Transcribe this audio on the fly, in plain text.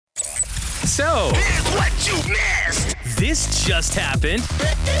So, here's what you missed. this just happened.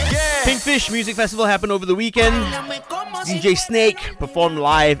 Kingfish Music Festival happened over the weekend. DJ Snake performed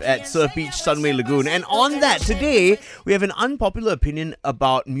live at Surf Beach Sunway Lagoon. And on that, today, we have an unpopular opinion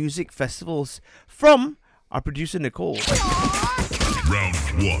about music festivals from our producer, Nicole. Round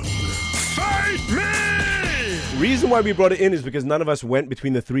one. Fight me! Reason why we brought it in is because none of us went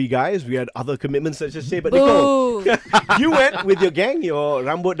between the three guys. We had other commitments, let's just say. But Nicole, you went with your gang, your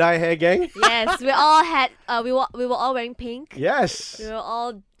rambut dye hair gang. Yes, we all had. We were all wearing pink. Yes. We were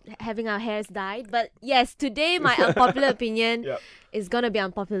all having our hairs dyed. But yes, today my unpopular opinion is gonna be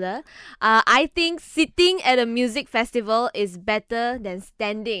unpopular. I think sitting at a music festival is better than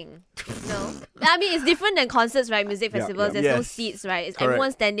standing. No, I mean it's different than concerts, right? Music festivals, there's no seats, right? It's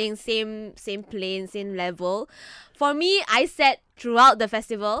everyone standing, same plane, same level. For me, I sat throughout the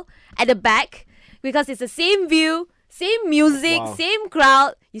festival at the back because it's the same view, same music, same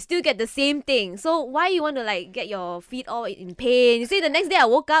crowd. You still get the same thing. So why you want to like get your feet all in pain? You see, the next day I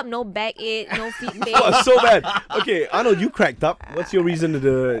woke up, no back ache, no feet pain. Oh, so bad. Okay, Arnold, you cracked up. What's your reason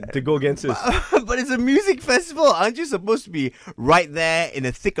to go against this? But it's a music festival. Aren't you supposed to be right there in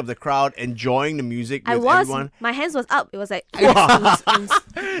the thick of the crowd, enjoying the music with everyone? My hands was up. It was like...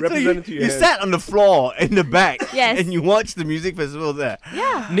 Represented to your You hands. sat on the floor in the back Yes. and you watched the music festival there.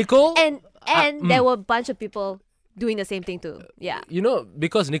 Yeah. Nicole? And there were a bunch of people doing the same thing too. Yeah. You know,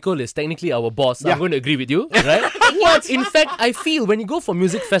 because Nicole is technically our boss, I'm going to agree with you, right? But in fact, I feel when you go for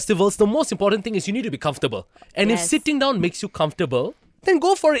music festivals, the most important thing is you need to be comfortable. And if sitting down makes you comfortable, then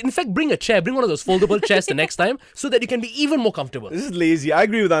go for it. In fact, bring a chair. Bring one of those foldable chairs the next time so that you can be even more comfortable. This is lazy. I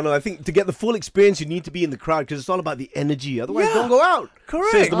agree with Arnold. I think to get the full experience, you need to be in the crowd because it's all about the energy. Otherwise, don't go out.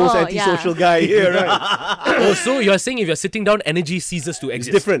 Correct. Says the most antisocial guy here, right? Oh, so you're saying if you're sitting down, energy ceases to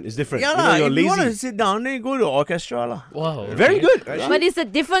exist. It's different. Yeah, You know, you're if lazy. you want to sit down, then you go to orchestra. La. Wow. Very good. But it's a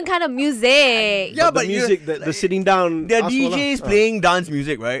different kind of music. Yeah, But the music, the sitting down. There are ask for DJs lah. playing dance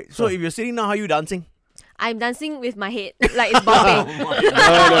music, right? So if you're sitting down, how are you dancing? I'm dancing with my head like it's bobbing. No.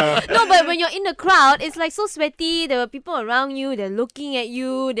 No, but when you're in the crowd, it's like so sweaty. There were people around you. They're looking at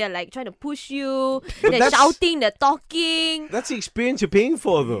you. They're like trying to push you. They're that's- shouting. They're talking. That's the experience you're paying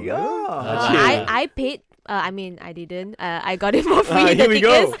for, though. Yeah. I paid. I mean, I didn't. I got it for free. The Here we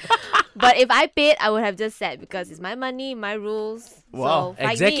go. tickets. But if I paid, I would have just sat because it's my money, my rules. Wow. So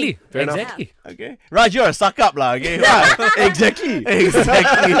fight Exactly. me. Fair enough. Exactly. Okay. Raj, you're a suck up, lah. Okay. Exactly.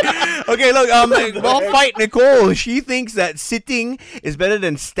 Exactly. Okay, look, well, fight Nicole. She thinks that sitting is better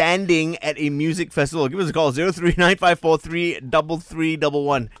than standing at a music festival. Give us a call,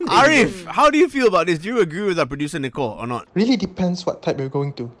 0395433311. Arif, how do you feel about this? Do you agree with our producer Nicole or not? Really depends what type you're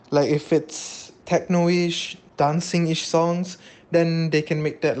going to. Like if it's techno-ish, dancing-ish songs, then they can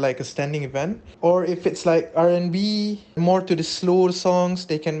make that like a standing event. Or if it's like R&B, more to the slow songs,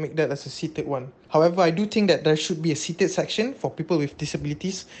 they can make that as a seated one. However, I do think that there should be a seated section for people with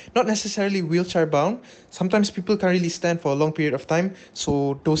disabilities, not necessarily wheelchair bound. Sometimes people can't really stand for a long period of time,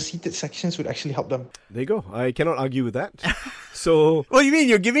 so those seated sections would actually help them. There you go. I cannot argue with that. So What do you mean?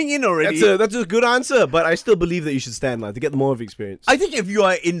 You're giving in already? that's a good answer, but I still believe that you should stand to get more of the experience. I think if you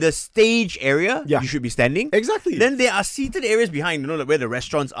are in the stage area, Yeah. you should be standing. Exactly. Then there are seated areas behind, like where the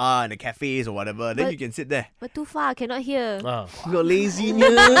restaurants are and the cafes or whatever. Then But- you can sit there. But too far, cannot hear. Wow. You're lazy.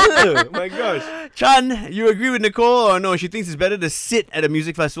 My gosh. Chan, you agree with Nicole or no? She thinks it's better to sit at a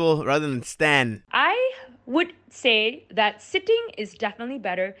music festival rather than stand. I would say that sitting is definitely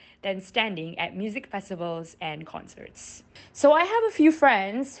better than standing at music festivals and concerts. So I have a few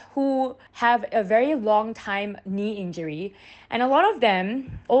friends who have a very long time knee injury, and a lot of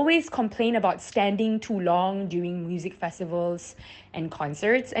them always complain about standing too long during music festivals and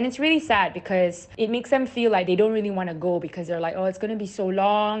concerts. And it's really sad because it makes them feel like they don't really want to go because they're like, oh, it's going to be so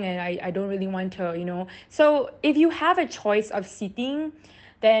long and I don't really want to, So if you have a choice of seating,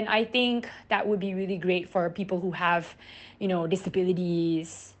 then I think that would be really great for people who have,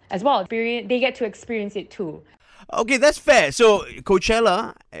 disabilities as well. They get to experience it too. Okay, that's fair. So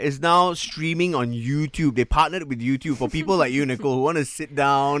Coachella is now streaming on YouTube. They partnered with YouTube for people like you, Nicole, who want to sit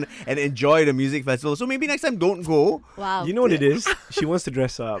down and enjoy the music festival. So maybe next time don't go. Wow. You know what it is? She wants to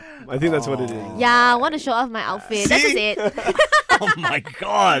dress up. I think that's what it is. Yeah, I want to show off my outfit. That's just See? it. Oh my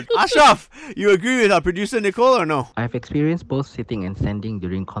God. Ashraf, you agree with our producer Nicole or no? I've experienced both sitting and standing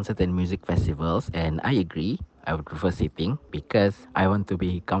during concert and music festivals, and I agree. I would prefer sitting because I want to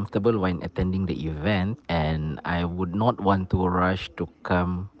be comfortable when attending the event, and I would not want to rush to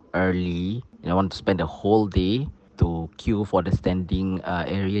come early. I want to spend the whole day to queue for the standing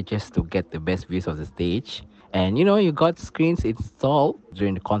area just to get the best views of the stage. And you got screens installed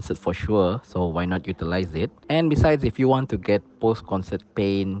during the concert for sure, so why not utilize it? And besides, if you want to get post-concert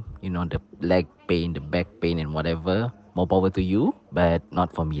pain, the leg pain, the back pain, and whatever, more power to you, but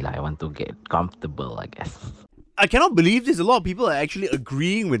not for me. I want to get comfortable, I guess. I cannot believe this. A lot of people are actually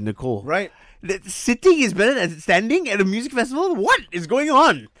agreeing with Nicole. Right. That sitting is better than standing at a music festival? What is going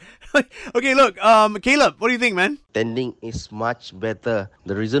on? Okay, look, Caleb, what do you think, man? Standing is much better.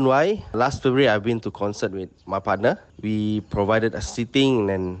 The reason why, last February I've been to concert with my partner. We provided a sitting,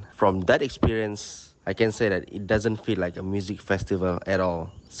 and from that experience, I can say that it doesn't feel like a music festival at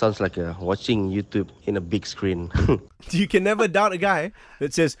all. Sounds like watching YouTube in a big screen. You can never doubt a guy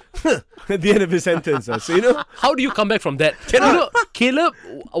that says at the end of his sentence. So, How do you come back from that? Caleb,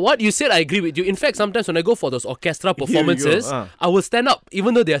 what you said, I agree with you. In fact, sometimes when I go for those orchestra performances, I will stand up.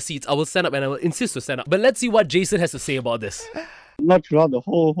 Even though there are seats, I will stand up and I will insist to stand up. But let's see what Jason has to say about this. Not throughout the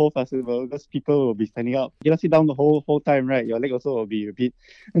whole festival, because people will be standing up. You cannot sit down the whole time, right? Your leg also will be a bit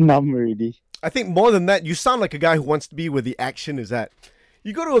numb already. I think more than that, you sound like a guy who wants to be where the action is at.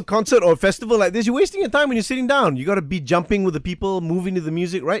 You go to a concert or a festival like this, you're wasting your time when you're sitting down. You got to be jumping with the people, moving to the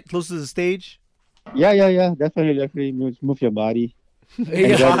music, right? Close to the stage. Yeah. Definitely. Move your body.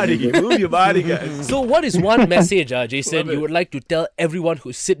 Move your body, guys. So what is one message, Jason, you would like to tell everyone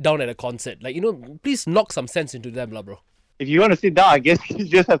who sit down at a concert? Please knock some sense into them, bro. If you want to sit down, I guess you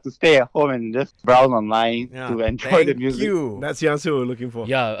just have to stay at home and just browse online to enjoy the music. That's the answer we're looking for.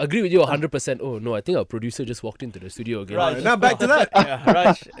 Yeah, agree with you 100%. Oh no, I think our producer just walked into the studio again. Right, now back to that.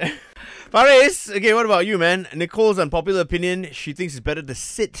 Raj. Faris, okay, what about you, man? Nicole's unpopular opinion, she thinks it's better to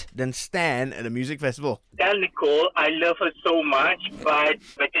sit than stand at a music festival. Tell Nicole I love her so much, but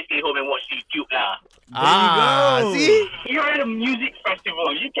better stay home and watch YouTube lah. There you go. See? You're at a music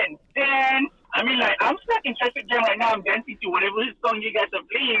festival. You can dance. I mean, I'm stuck in traffic jam right now. I'm dancing to whatever song you guys are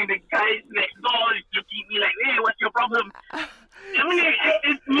playing. The guys next door is looking at me like, hey, what's your problem? I mean,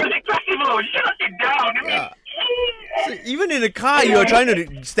 it's music festival. You cannot sit down. I mean, So even in the car, you're trying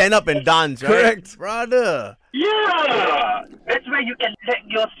to stand up and dance, right? Correct. Brother. yeah. That's where you can let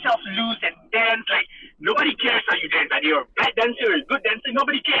yourself loose and dance. Nobody cares how you dance. Whether you're a bad dancer or a good dancer,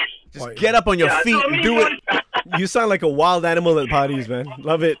 nobody cares. Just get up on your feet and do it. You sound like a wild animal at parties, man.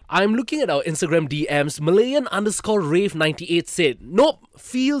 Love it. I'm looking at our Instagram DMs. Malayan_Rave98 said, nope,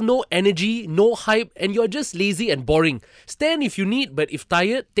 feel no energy, no hype, and you're just lazy and boring. Stand if you need, but if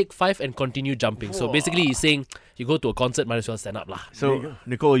tired, take 5 and continue jumping. So basically he's saying, you go to a concert, might as well stand up lah. So,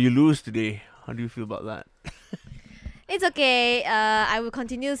 Nicole, you lose today. How do you feel about that? It's okay. I will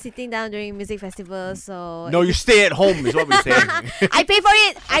continue sitting down during music festivals. So No, you stay at home is what we're saying. I pay for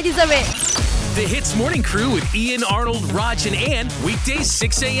it. I deserve it. The HITZ Morning Crew with Ian, Arnold, Raj, and Ann. Weekdays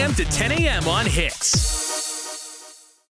 6 a.m. to 10 a.m. on HITZ.